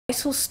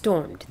ISIL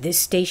stormed this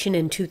station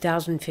in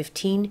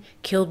 2015,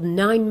 killed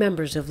 9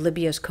 members of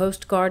Libya's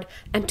coastguard,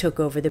 and took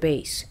over the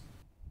base.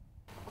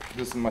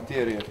 This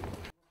material.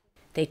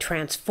 They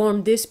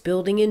transformed this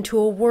building into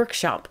a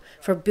workshop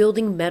for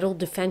building metal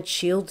defense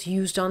shields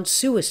used on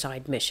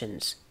suicide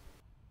missions.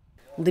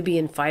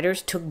 Libyan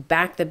fighters took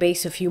back the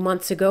base a few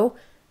months ago.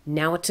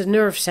 Now it's a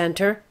nerve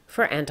center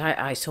for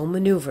anti-ISIL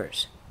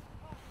maneuvers.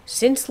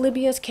 Since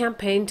Libya's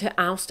campaign to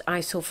oust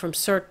ISIL from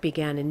Sirte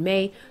began in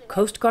May,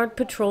 Coast Guard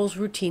patrols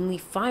routinely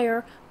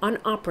fire on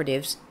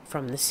operatives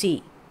from the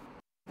sea.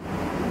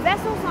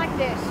 Vessels like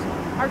this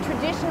are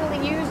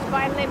traditionally used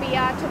by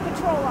Libya to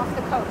patrol off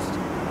the coast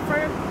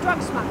for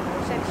drug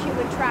smugglers and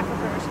human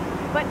traffickers.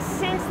 But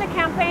since the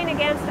campaign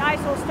against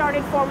ISIL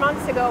started 4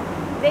 months ago,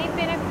 they've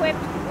been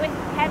equipped with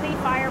heavy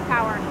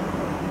firepower,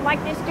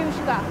 like this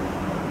Dushka,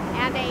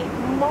 and a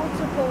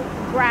multiple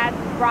grad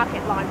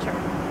rocket launcher.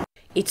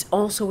 It's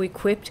also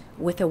equipped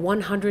with a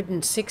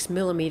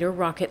 106mm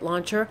rocket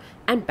launcher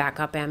and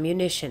backup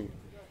ammunition.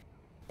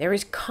 There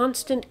is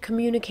constant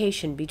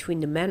communication between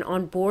the men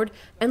on board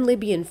and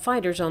Libyan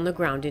fighters on the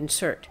ground in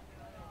Sirte.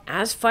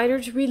 As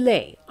fighters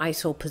relay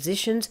ISIL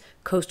positions,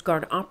 Coast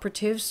Guard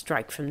operatives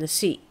strike from the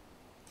sea.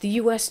 The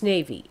U.S.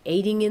 Navy,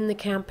 aiding in the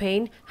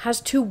campaign, has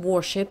 2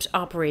 warships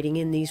operating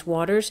in these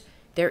waters.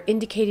 They're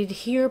indicated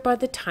here by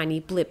the tiny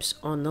blips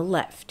on the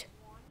left.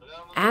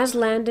 As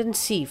land and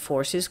sea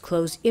forces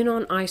close in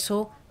on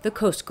ISIL, the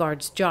Coast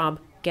Guard's job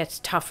gets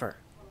tougher.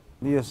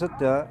 We use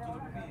the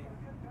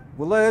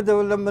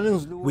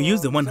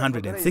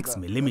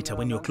 106mm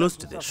when you're close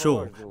to the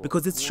shore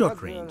because it's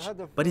short range,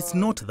 but it's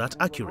not that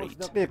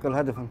accurate.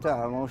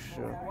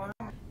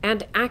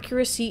 And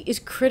accuracy is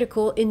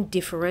critical in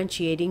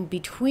differentiating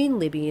between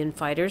Libyan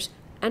fighters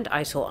and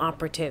ISIL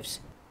operatives.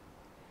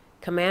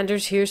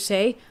 Commanders here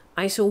say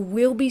ISIL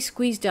will be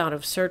squeezed out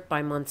of Sirte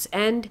by month's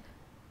end.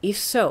 If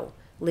so,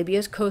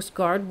 Libya's Coast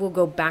Guard will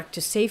go back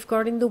to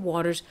safeguarding the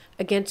waters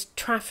against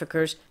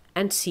traffickers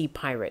and sea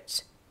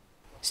pirates.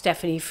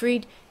 Stephanie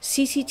Freid,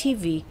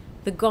 CCTV,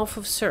 the Gulf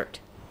of Sirte,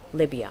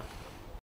 Libya.